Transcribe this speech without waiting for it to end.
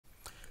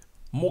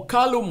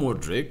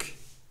Mudryk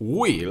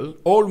will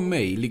or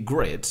may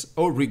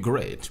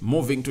regret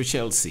moving to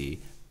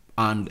Chelsea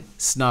and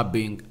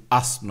snubbing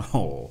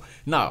Arsenal.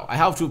 Now, I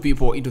have two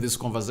people into this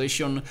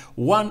conversation.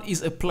 One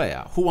is a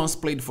player who once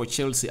played for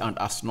Chelsea and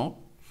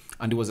Arsenal,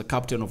 and he was a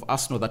captain of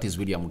Arsenal, that is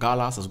William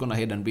Gallas. Has gone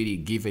ahead and really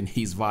given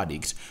his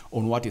verdict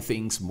on what he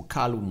thinks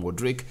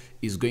Mudryk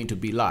is going to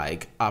be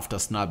like after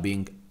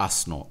snubbing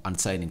Arsenal and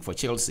signing for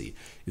Chelsea.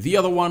 The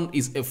other one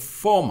is a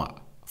former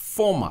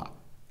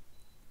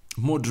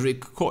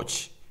Mudryk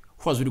coach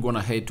who has really gone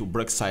ahead to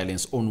break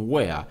silence on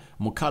where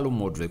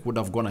Mudryk would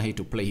have gone ahead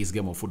to play his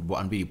game of football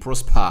and really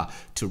prosper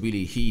to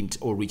really hint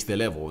or reach the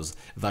levels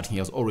that he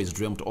has always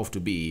dreamt of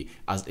to be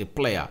as a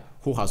player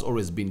who has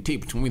always been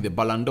tipped to win the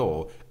Ballon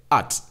d'Or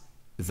at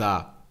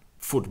the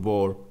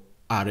football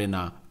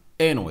arena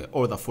anyway,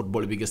 or the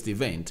football biggest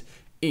event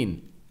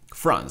in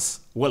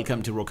France.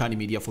 Welcome to Rokani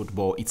Media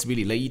Football. It's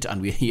really late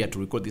and we're here to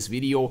record this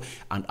video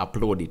and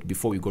upload it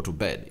before we go to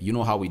bed. You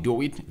know how we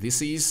do it.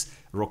 This is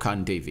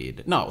Rokani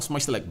David. Now,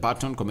 smash the like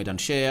button, comment and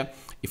share.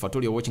 If at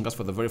all you're watching us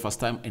for the very first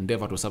time,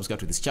 endeavor to subscribe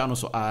to this channel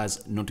so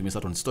as not to miss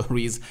out on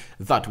stories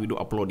that we do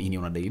upload in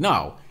on a day.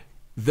 Now,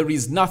 there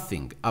is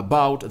nothing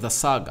about the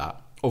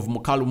saga of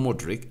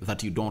Mudryk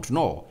that you don't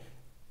know.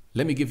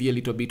 Let me give you a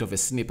little bit of a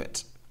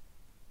snippet.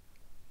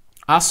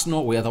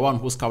 Arsenal were the one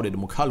who scouted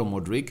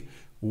Mudryk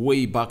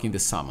way back in the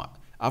summer.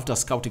 After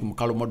scouting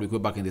Mudryk way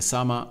back in the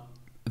summer,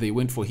 they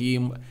went for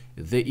him.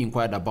 They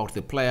inquired about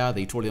the player.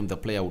 They told him the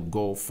player would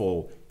go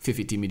for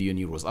 50 million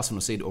euros.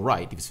 Arsenal said, all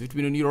right, if it's 50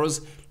 million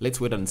euros, let's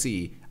wait and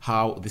see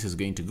how this is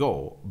going to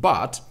go.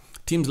 But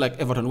teams like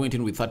Everton went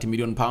in with 30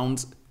 million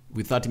pounds.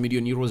 With 30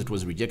 million euros, it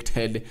was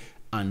rejected.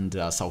 And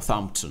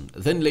Southampton.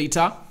 Then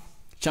later,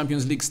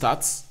 Champions League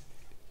starts.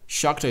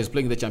 Shakhtar is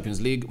playing the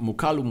Champions League.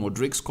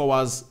 Mudryk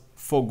scores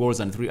 4 goals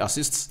and 3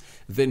 assists.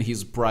 Then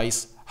his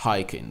price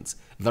hikens.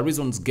 The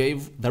reasons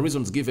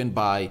given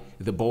by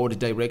the board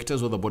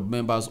directors or the board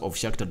members of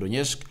Shakhtar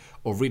Donetsk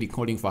of really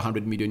calling for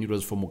 100 million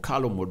euros for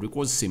Mudryk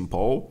was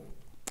simple.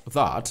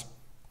 That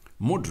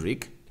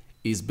Mudryk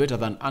is better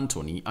than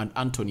Antony, and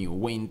Antony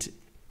went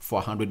for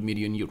 100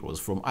 million euros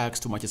from Ajax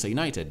to Manchester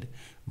United.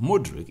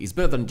 Mudryk is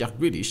better than Jack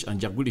Grealish, and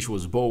Jack Grealish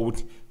was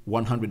bought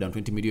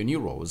 120 million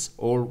euros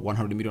or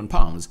 100 million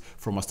pounds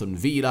from Aston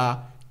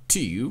Villa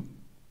to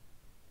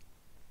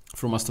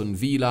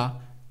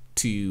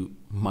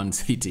Man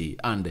City,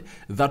 and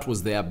that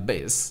was their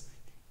base.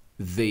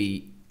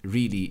 They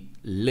really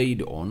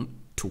laid on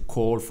to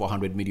call for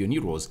 100 million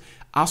euros.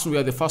 Arsenal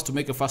were the first to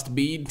make a first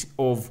bid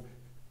of.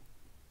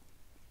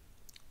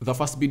 The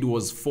first bid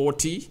was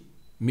 40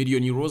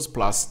 million euros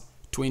plus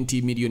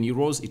 20 million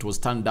euros. It was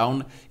turned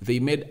down. They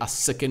made a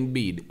second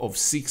bid of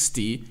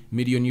 60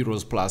 million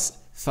euros plus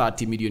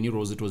 30 million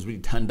euros. It was really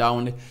turned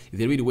down.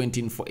 They really went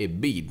in for a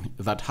bid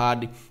that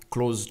had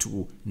close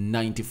to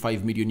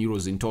 95 million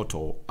euros in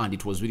total, and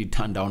it was really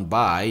turned down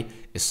by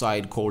a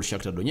side called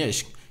Shakhtar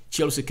Donetsk.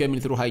 Chelsea came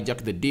in through,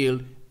 hijacked the deal,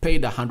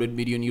 paid 100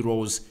 million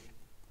euros.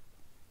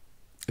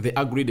 They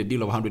agreed a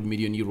deal of 100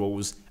 million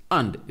euros,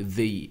 and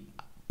they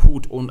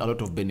put on a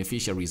lot of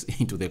beneficiaries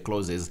into the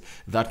clauses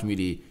that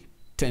really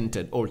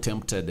tempted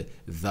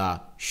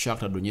the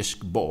Shakhtar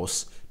Donetsk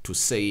boss to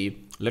say,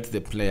 let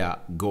the player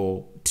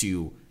go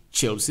to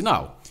Chelsea.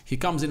 Now, he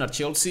comes in at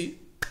Chelsea,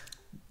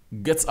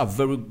 gets a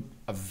very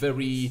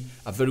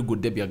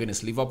good debut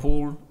against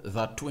Liverpool.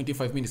 That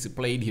 25 minutes he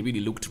played, he really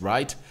looked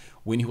right.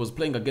 When he was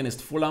playing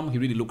against Fulham, he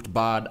really looked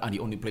bad and he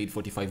only played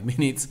 45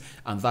 minutes.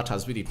 And that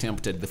has really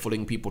tempted the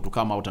following people to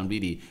come out and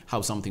really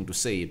have something to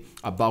say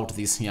about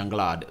this young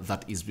lad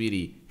that is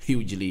really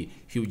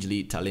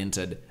hugely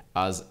talented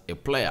as a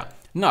player.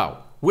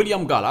 Now,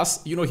 William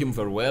Gallas, you know him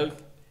very well.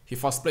 He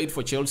first played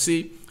for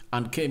Chelsea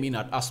and came in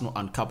at Arsenal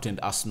and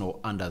captained Arsenal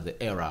under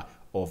the era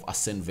of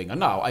Arsene Wenger.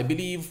 Now, I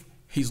believe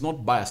he's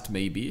not biased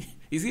maybe.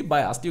 Is he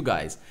biased, you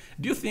guys?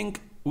 Do you think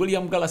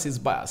William Gallas is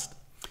biased?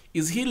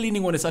 Is he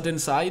leaning on a certain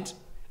side?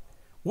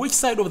 Which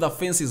side of the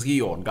fence is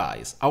he on,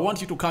 guys? I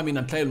want you to come in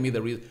and tell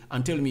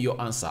me your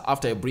answer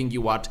after I bring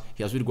you what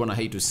he has really gone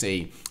ahead to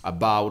say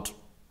about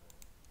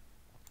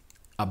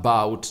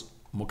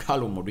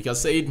Mudryk. He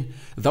has said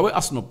the way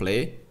Arsenal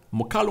play,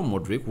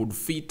 Mudryk would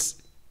fit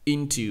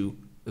into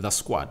the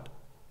squad,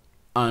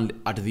 and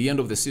at the end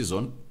of the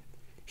season,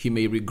 he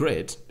may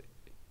regret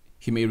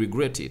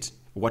it.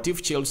 What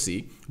if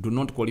Chelsea do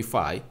not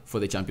qualify for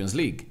the Champions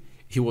League?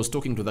 He was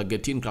talking to the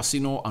Getin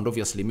Casino, and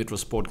obviously Metro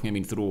Sport came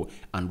in through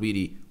and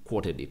really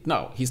quoted it.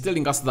 Now, he's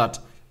telling us that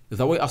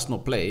the way Arsenal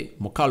play,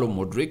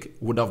 Mudryk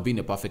would have been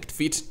a perfect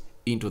fit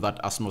into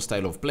that Arsenal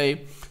style of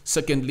play.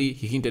 Secondly,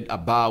 he hinted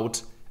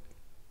about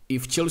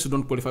if Chelsea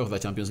don't qualify for the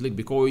Champions League,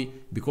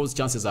 because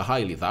chances are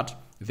highly that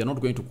they're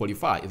not going to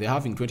qualify. They're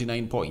having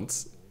 29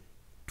 points,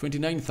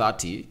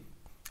 29-30,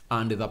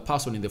 and the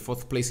person in the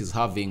 4th place is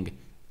having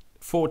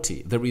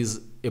 40. There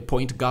is a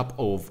point gap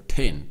of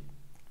 10.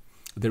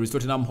 There is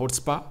Tottenham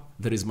Hotspur.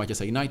 There is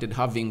Manchester United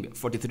having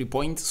 43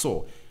 points.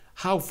 So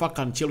how far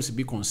can Chelsea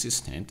be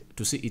consistent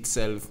to see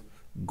itself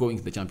going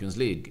to the Champions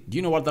League. Do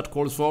you know what that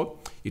calls for?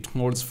 It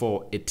calls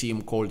for a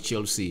team called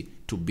Chelsea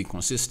to be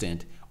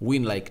consistent,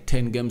 win like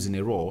 10 games in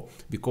a row,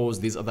 because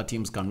these other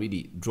teams can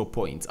really drop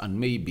points and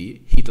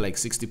maybe hit like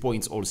 60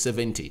 points or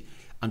 70.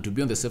 And to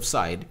be on the safe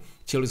side,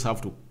 Chelsea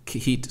have to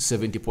hit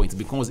 70 points,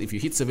 because if you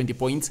hit 70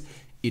 points,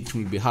 it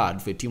will be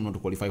hard for a team not to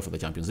qualify for the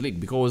Champions League,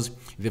 because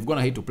they've gone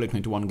ahead to play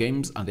 21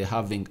 games and they're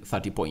having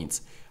 30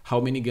 points. How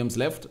many games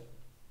left?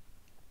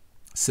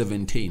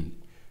 17.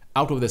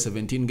 Out of the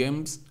 17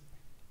 games,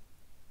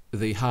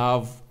 they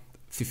have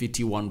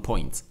 51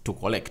 points to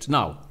collect.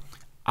 Now,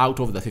 out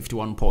of the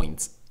 51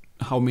 points,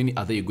 how many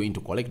are they going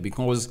to collect?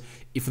 Because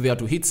if they are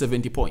to hit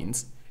 70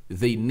 points,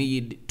 they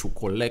need to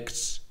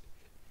collect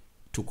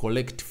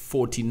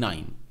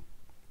 49.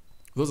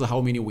 Those are how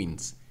many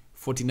wins?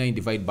 49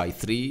 divided by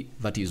 3,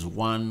 that is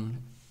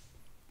 1,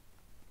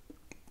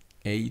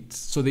 8.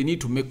 So they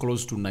need to make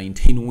close to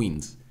 19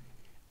 wins.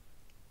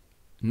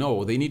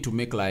 No, they need to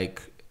make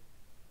like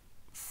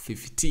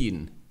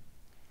 15.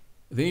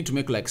 They need to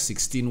make like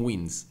 16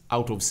 wins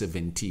out of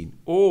 17.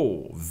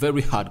 Oh,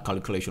 very hard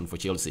calculation for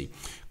Chelsea.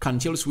 Can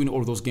Chelsea win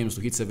all those games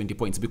to hit 70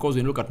 points? Because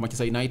when you look at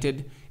Manchester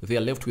United, they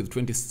are left with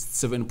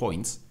 27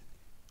 points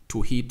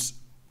to hit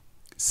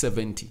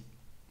 70.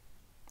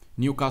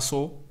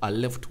 Newcastle are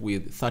left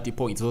with 30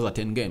 points. Those are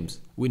 10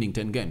 games, winning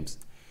 10 games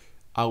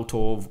out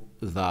of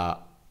the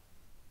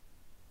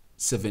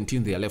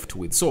 17 they are left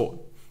with.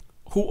 So,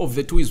 who of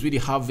the two is really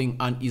having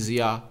an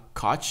easier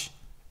catch?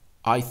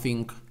 I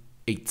think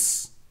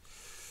it's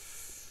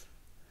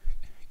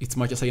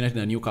Manchester United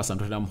and Newcastle and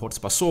Tottenham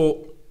Hotspur.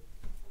 So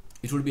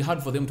it will be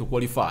hard for them to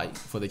qualify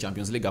for the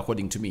Champions League,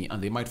 according to me,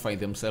 and they might find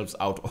themselves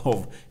out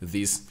of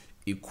this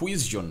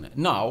equation.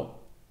 Now,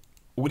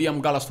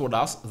 William Gallas told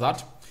us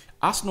that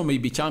Arsenal may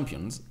be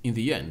champions in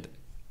the end.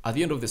 At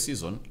the end of the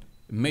season,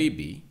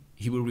 maybe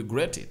he will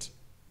regret it.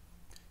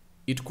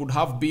 It could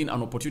have been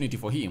an opportunity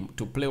for him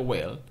to play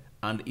well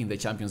and in the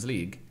Champions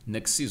League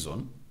next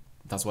season.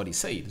 That's what he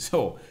said.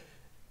 So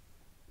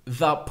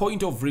the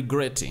point of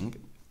regretting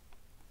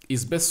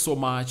is based so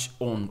much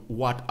on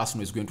what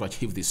Arsenal is going to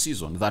achieve this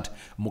season that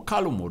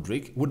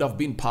Mudryk would have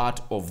been part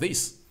of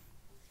this.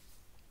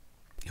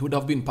 He would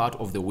have been part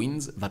of the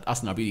wins that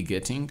Arsenal are really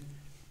getting.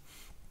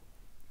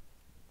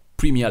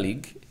 Premier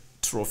League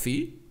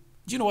trophy.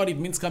 Do you know what it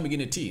means coming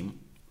in a team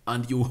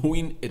and you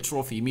win a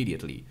trophy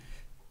immediately?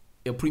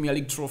 A Premier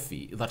League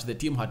trophy that the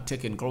team had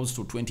taken close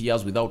to 20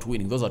 years without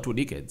winning. Those are 2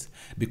 decades.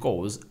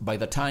 Because by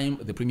the time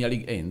the Premier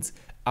League ends,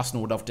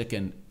 Arsenal would have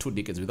taken 2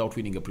 decades without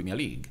winning a Premier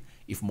League.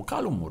 If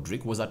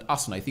Mudryk was at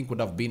Arsenal, I think would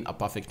have been a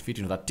perfect fit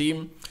in that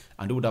team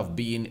and would have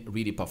been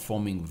really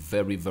performing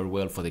very, very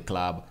well for the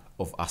club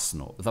of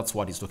Arsenal. That's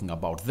what he's talking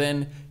about.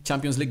 Then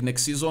Champions League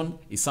next season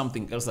is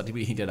something else that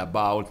he hinted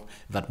about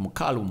that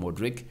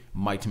Mudryk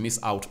might miss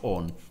out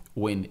on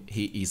when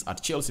he is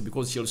at Chelsea,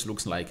 because Chelsea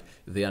looks like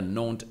they are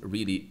not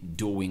really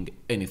doing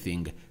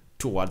anything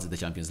towards the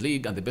Champions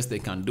League, and the best they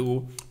can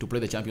do to play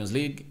the Champions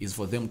League is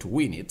for them to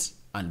win it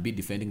and be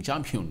defending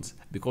champions,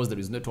 because there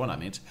is no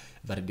tournament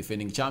that a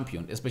defending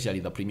champion, especially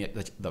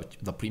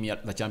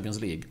the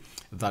Champions League,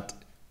 that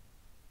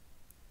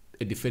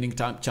a defending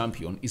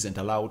champion isn't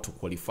allowed to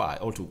qualify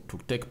or to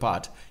take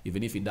part,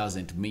 even if it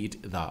doesn't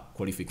meet the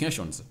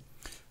qualifications.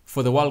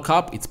 For the World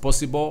Cup, it's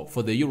possible.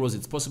 For the Euros,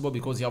 it's possible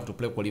because you have to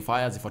play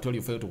qualifiers. If at all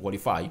you fail to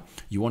qualify,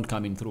 you won't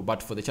come in through.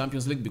 But for the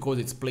Champions League, because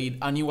it's played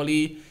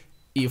annually,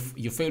 if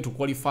you fail to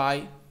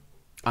qualify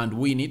and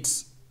win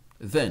it,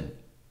 then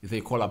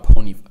they call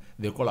upon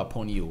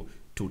you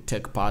to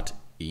take part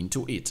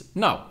into it.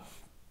 Now,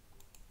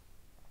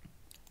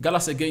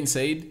 Gallas again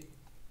said,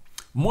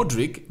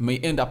 Mudryk may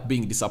end up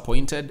being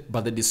disappointed,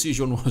 but the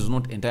decision was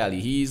not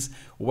entirely his,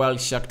 while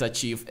Shakhtar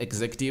chief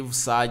executive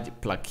Serge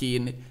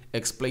Plakin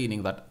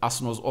explaining that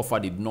Arsenal's offer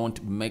did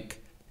not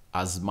make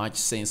as much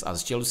sense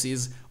as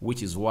Chelsea's,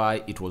 which is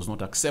why it was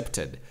not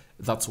accepted.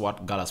 That's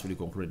what Gallas really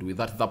concluded with,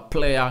 that the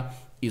player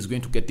is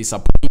going to get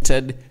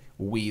disappointed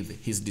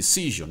with his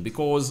decision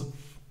because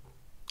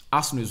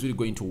Arsenal is really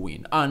going to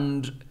win.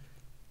 And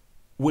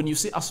when you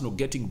see Arsenal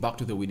getting back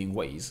to the winning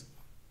ways,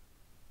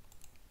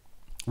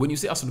 and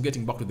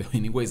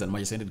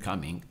Manchester United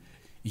coming,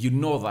 you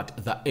know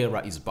that the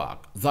era is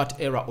back. That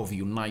era of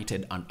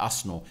United and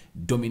Arsenal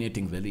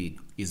dominating the league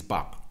is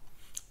back.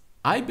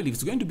 I believe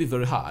it's going to be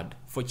very hard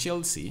for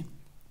Chelsea,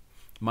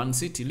 Man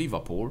City,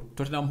 Liverpool,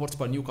 Tottenham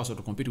Hotspur, Newcastle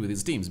to compete with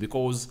these teams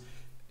because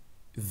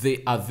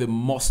they are the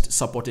most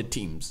supported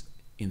teams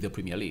in the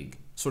Premier League.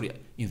 Sorry,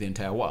 in the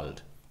entire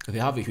world. They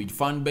have a huge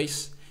fan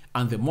base,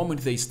 and the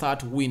moment they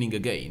start winning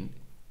again,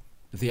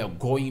 they are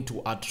going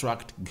to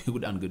attract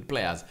good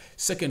players.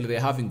 Secondly, they're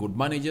having good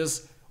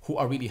managers who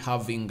are really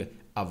having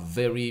a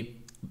very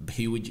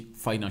huge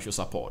financial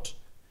support.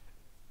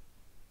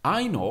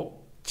 I know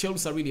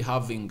Chelsea are really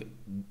having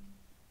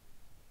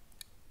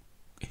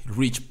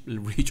rich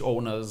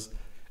owners,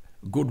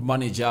 good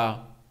manager,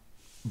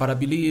 but I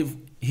believe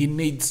he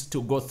needs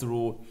to go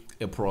through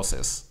a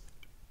process.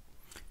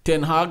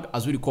 Ten Hag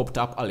has really coped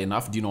up early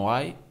enough. Do you know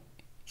why?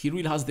 He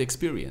really has the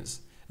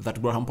experience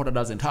that Graham Potter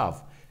doesn't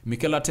have.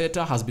 Mikel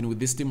Arteta has been with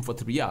this team for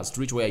 3 years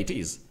to reach where it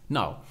is.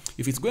 Now,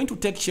 if it's going to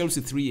take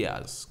Chelsea 3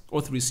 years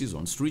or 3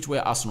 seasons to reach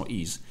where Arsenal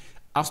is,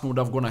 Arsenal would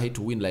have gone ahead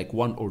to win like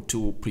 1 or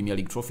 2 Premier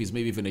League trophies,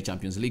 maybe even a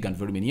Champions League and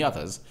very many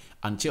others,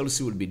 and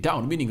Chelsea will be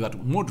down, meaning that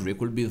Mudryk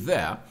will be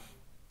there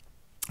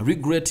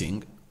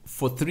regretting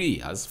for 3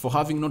 years for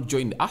having not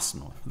joined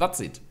Arsenal. That's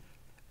it.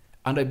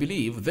 And I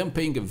believe them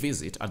paying a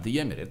visit at the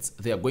Emirates,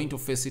 they are going to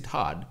face it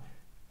hard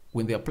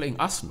when they are playing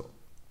Arsenal.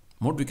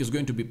 Mudryk is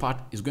going to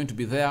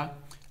be there.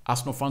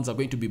 Arsenal fans are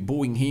going to be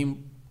booing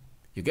him.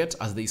 You get,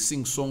 as they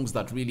sing songs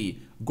that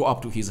really go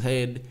up to his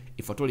head.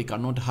 If at all he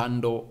cannot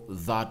handle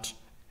that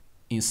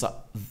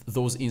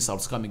those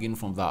insults coming in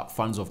from the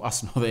fans of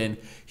Arsenal, then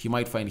he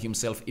might find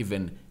himself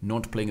even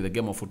not playing the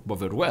game of football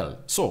very well.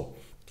 So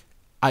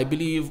I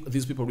believe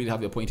these people really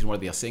have a point in what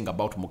they are saying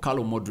about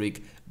Mukalo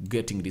Mudryk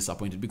getting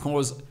disappointed,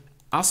 because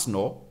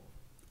Arsenal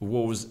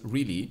was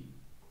really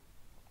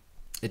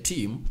a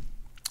team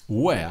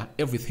where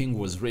everything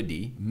was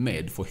ready,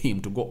 made for him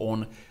to go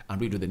on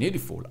and really do the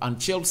needful. And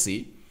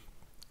Chelsea,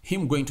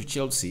 him going to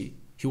Chelsea,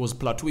 he was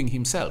plateauing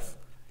himself.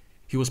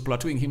 He was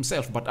plateauing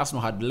himself, but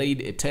Arsenal had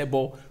laid a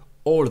table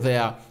all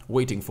there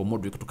waiting for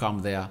Mudryk to come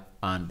there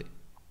and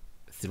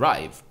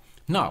thrive.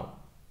 Now,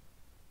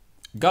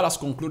 Gallas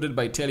concluded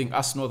by telling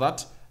Arsenal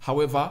that,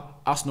 however,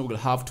 Arsenal will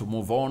have to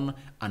move on,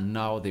 and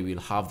now they will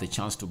have the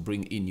chance to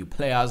bring in new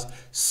players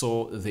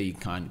so they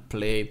can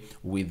play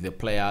with the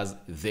players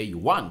they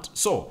want.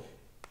 So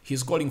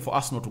he's calling for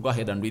Arsenal to go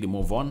ahead and really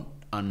move on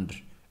and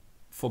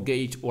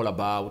forget all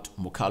about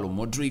Mukalo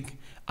Mudryk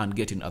and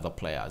get in other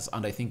players.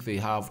 And I think they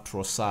have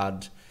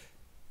Trossard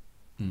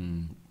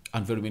and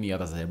very many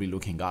others they'll be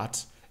looking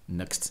at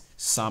next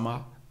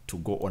summer to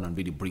go on and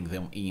really bring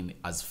them in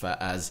as far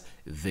as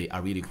they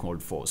are really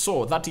called for.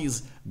 So that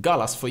is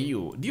Gallas for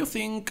you. Do you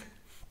think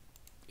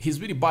he's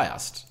really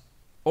biased?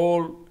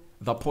 All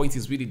the points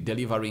he's really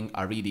delivering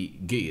are really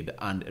good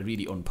and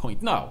really on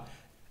point. Now,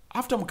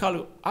 after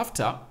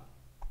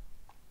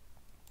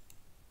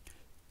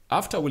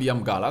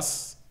William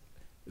Gallas,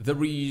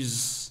 there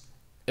is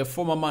a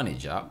former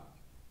manager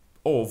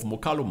of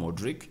Mukalo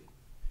Mudryk.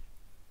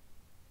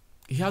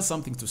 He has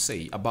something to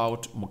say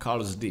about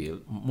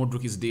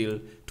Mudryk's deal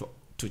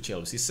to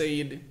Chelsea. He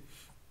said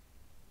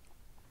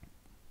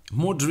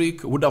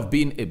Mudryk would have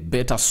been a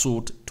better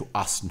suit to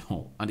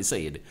Arsenal, and he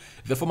said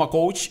the former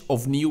coach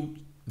of new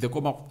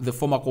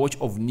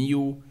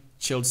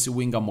Chelsea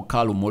winger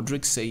Mukalo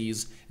Mudryk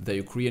says the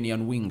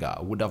Ukrainian winger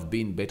would have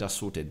been better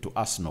suited to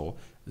Arsenal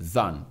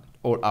than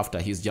or after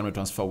his January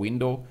transfer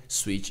window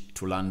switch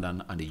to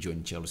London and he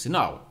joined Chelsea.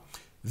 Now,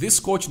 this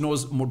coach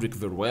knows Mudryk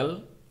very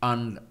well,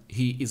 and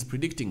he is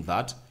predicting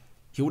that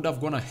he would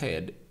have gone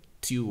ahead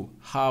to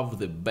have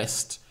the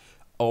best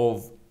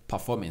of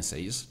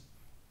performances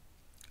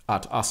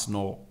at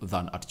Arsenal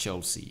than at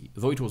Chelsea.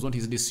 Though it was not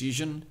his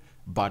decision,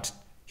 but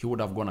he would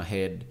have gone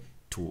ahead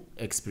to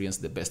experience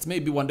the best.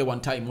 Maybe one day,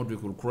 one time,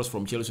 Mudryk will cross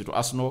from Chelsea to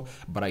Arsenal,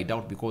 but I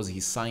doubt, because he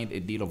signed a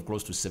deal of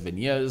close to 7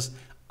 years,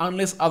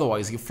 unless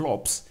otherwise he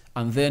flops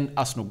and then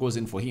Arsenal goes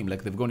in for him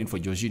like they've gone in for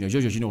Jorginho.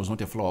 Jorginho was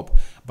not a flop,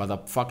 but the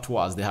fact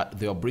was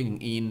they were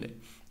bringing in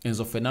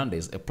Enzo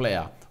Fernandez, a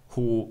player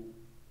who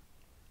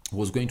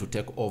was going to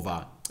take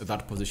over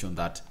that position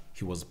that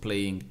he was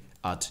playing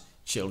at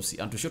Chelsea.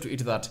 And to show to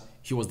it that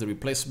he was the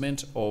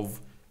replacement of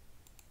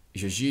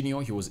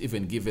Jorginho, he was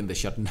even given the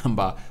shirt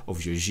number of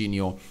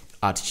Jorginho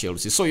at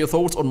Chelsea. So your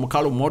thoughts on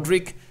Mukalo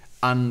Mudryk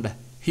and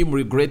him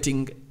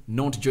regretting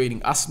not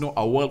joining Arsenal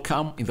are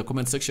welcome in the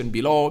comment section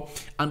below.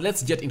 And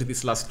let's get into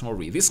this last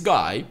story. This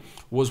guy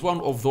was one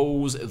of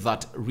those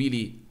that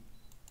really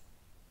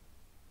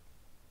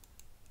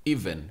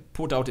even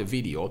put out a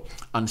video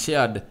and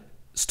shared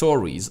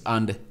stories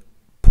and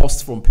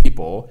posts from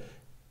people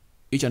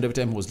each and every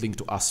time he was linked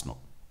to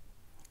Arsenal.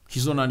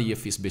 His own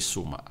Yves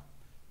Bissouma.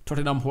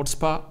 Tottenham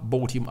Hotspur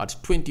bought him at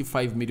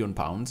 £25 million.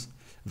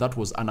 That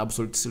was an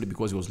absolute steal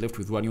because he was left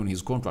with 1 year on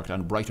his contract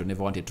and Brighton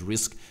never wanted to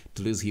risk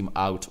to lose him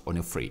out on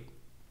a free.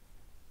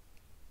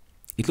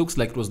 It looks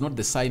like it was not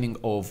the signing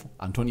of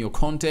Antonio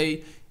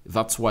Conte.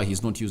 That's why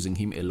he's not using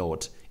him a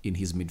lot in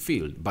his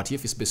midfield. But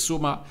Yves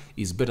Bissouma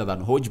is better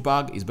than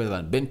Hojbjerg, is better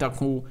than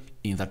Bentancur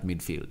in that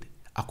midfield,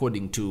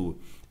 according to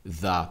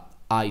the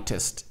eye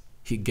test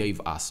he gave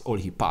us, or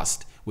he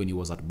passed when he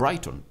was at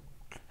Brighton.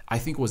 I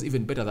think it was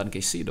even better than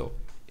Caicedo.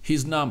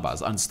 His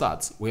numbers and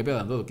stats were better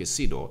than those of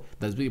Caicedo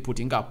that's really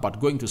putting up. But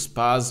going to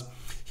Spurs,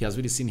 he has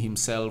really seen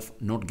himself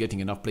not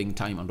getting enough playing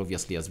time and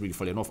obviously has really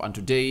fallen off. And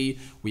today,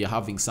 we are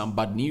having some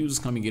bad news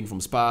coming in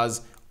from Spurs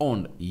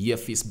on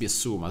Yves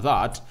Bissouma.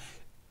 That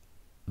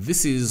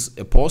this is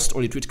a post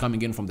or a tweet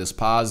coming in from the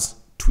Spurs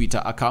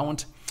Twitter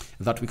account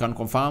that we can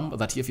confirm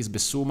that Yves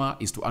Bissouma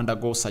is to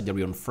undergo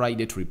surgery on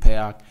Friday to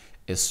repair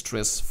a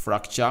stress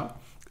fracture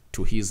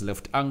to his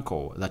left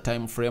ankle. The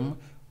time frame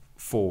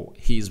for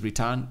his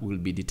return will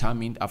be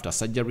determined after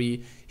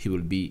surgery. He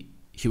will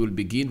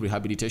begin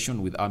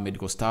rehabilitation with our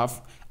medical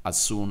staff as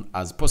soon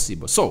as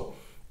possible. So,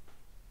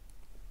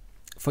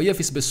 for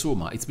Yves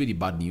Bissouma, it's really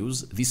bad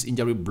news, this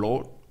injury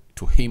blow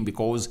to him,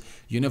 because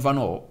you never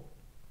know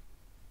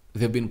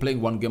they've been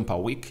playing one game per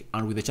week,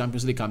 and with the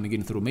Champions League coming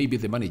in through, maybe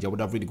the manager would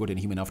have really gotten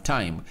him enough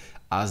time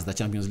as the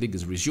Champions League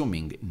is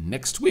resuming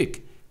next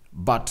week.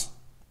 But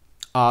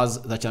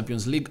as the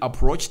Champions League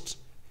approached,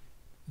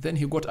 then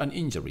he got an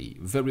injury,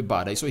 very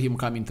bad. I saw him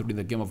coming through in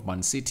the game of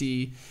Man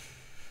City.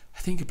 I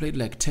think he played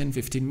like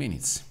 10-15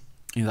 minutes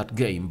in that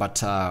game,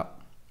 but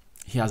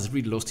he has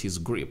really lost his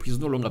grip. He's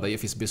no longer the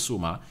Yves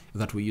Bissouma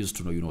that we used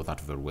to know. You know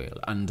that very well.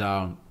 And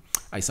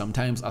I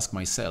sometimes ask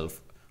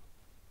myself,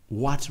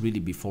 what really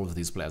befalls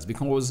these players?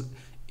 Because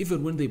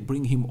even when they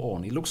bring him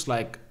on, it looks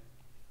like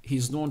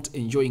he's not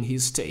enjoying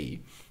his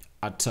stay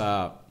at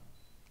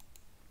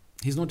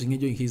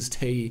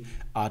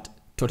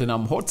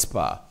Tottenham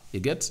Hotspur. You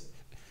get?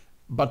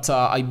 But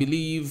I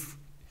believe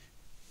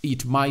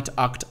it might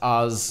act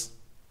as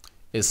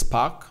a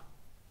spark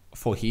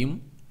for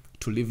him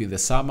to leave in the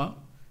summer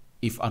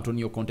if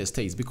Antonio Conte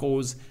stays,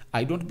 because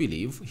I don't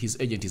believe his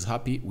agent is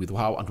happy with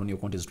how Antonio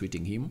Conte is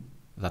treating him.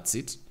 That's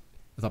it.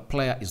 The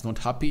player is not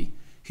happy.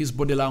 His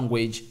body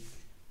language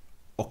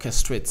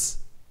orchestrates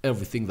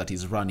everything that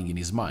is running in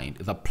his mind.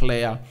 The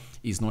player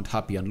is not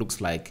happy and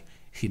looks like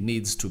he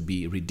needs to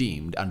be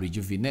redeemed and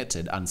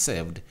rejuvenated and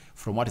saved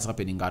from what is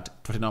happening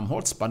at Tottenham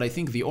Hotspur. And I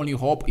think the only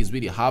hope is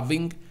really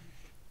having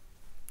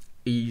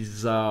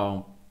is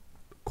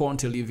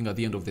Conte leaving at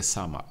the end of the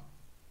summer.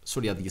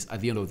 Sorry, at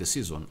the end of the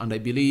season. And I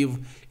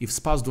believe if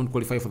Spurs don't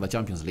qualify for the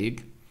Champions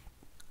League,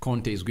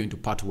 Conte is going to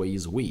part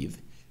ways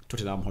with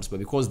Tottenham Hotspur,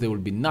 because there will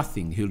be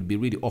nothing he will be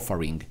really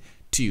offering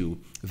to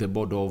the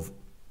board of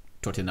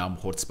Tottenham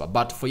Hotspur.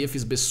 But for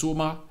Yves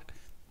Bissouma,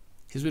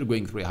 he's really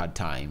going through a hard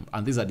time.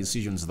 And these are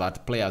decisions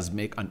that players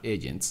make and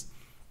agents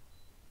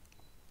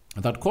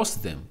that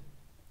cost them.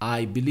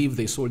 I believe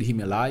they sold him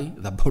a lie,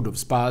 the board of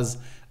Spurs,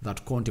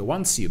 that Conte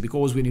wants you.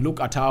 Because when you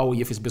look at how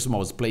Yves Bissouma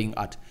was playing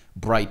at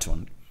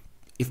Brighton,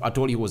 if at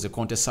all he was a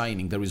Conte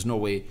signing, there is no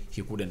way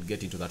he couldn't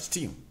get into that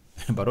team.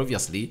 But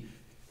obviously,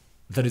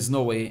 there is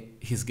no way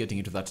he's getting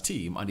into that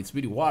team. And it's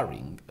really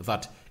worrying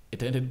that a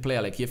talented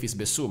player like Yves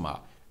Bissouma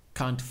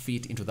can't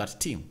fit into that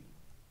team.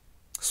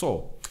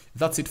 So,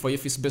 that's it for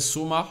Yves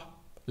Bissouma.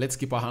 Let's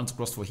keep our hands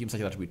crossed for him such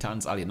that he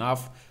returns early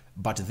enough.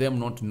 But them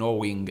not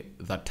knowing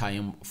the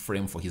time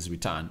frame for his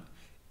return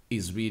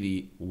is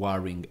really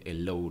worrying a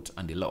lot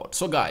and a lot.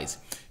 So guys,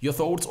 your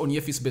thoughts on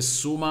Yves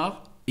Bissouma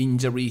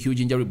injury,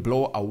 huge injury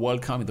blow, are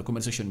welcome in the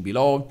comment section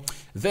below.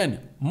 Then,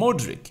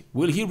 Mudryk,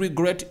 will he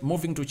regret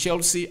moving to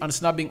Chelsea and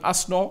snubbing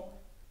Arsenal?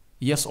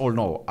 Yes or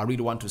no? I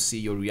really want to see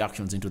your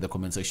reactions into the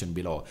comment section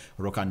below.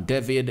 Rokani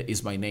David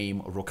is my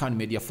name. Rokani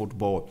Media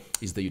Football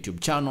is the YouTube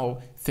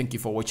channel. Thank you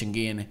for watching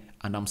in,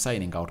 and I'm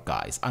signing out,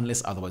 guys.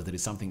 Unless otherwise there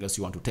is something else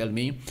you want to tell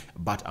me,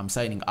 but I'm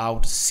signing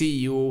out. See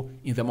you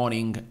in the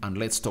morning, and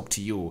let's talk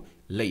to you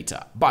later.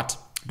 But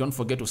don't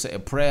forget to say a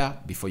prayer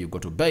before you go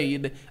to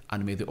bed,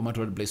 and may the Almighty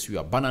God bless you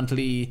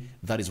abundantly.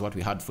 That is what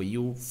we had for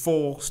you.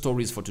 4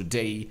 stories for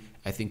today.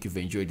 I think you've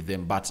enjoyed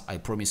them, but I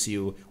promise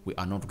you, we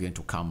are not going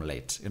to come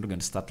late. We're not going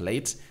to start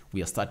late.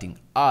 We are starting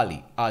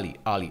early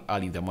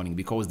in the morning,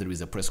 because there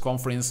is a press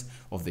conference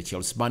of the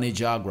Chelsea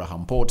manager,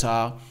 Graham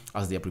Potter,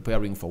 as they are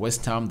preparing for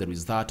West Ham. There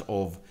is that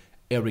of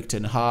Eric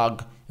Ten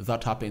Hag.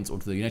 That happens on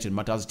the United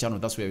Matters channel.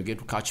 That's where you get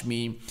to catch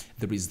me.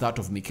 There is that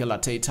of Mikel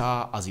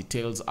Arteta, as he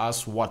tells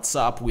us what's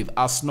up with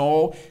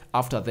Arsenal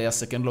after their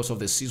second loss of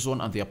the season,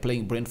 and they are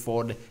playing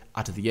Brentford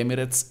at the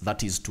Emirates.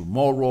 That is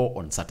tomorrow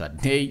on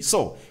Saturday.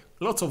 So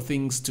lots of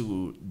things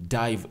to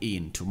dive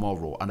in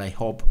tomorrow, and I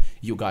hope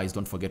you guys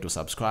don't forget to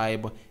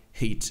subscribe.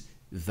 Hit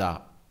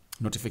the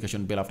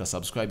notification bell after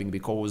subscribing,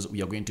 because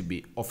we are going to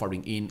be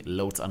offering in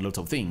lots and lots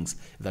of things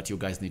that you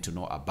guys need to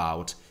know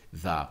about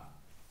the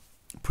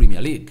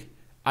Premier League.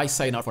 I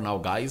sign out for now,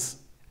 guys,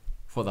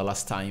 for the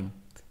last time.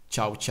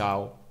 Ciao,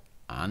 ciao,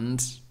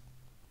 and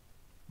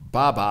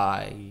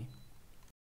bye-bye.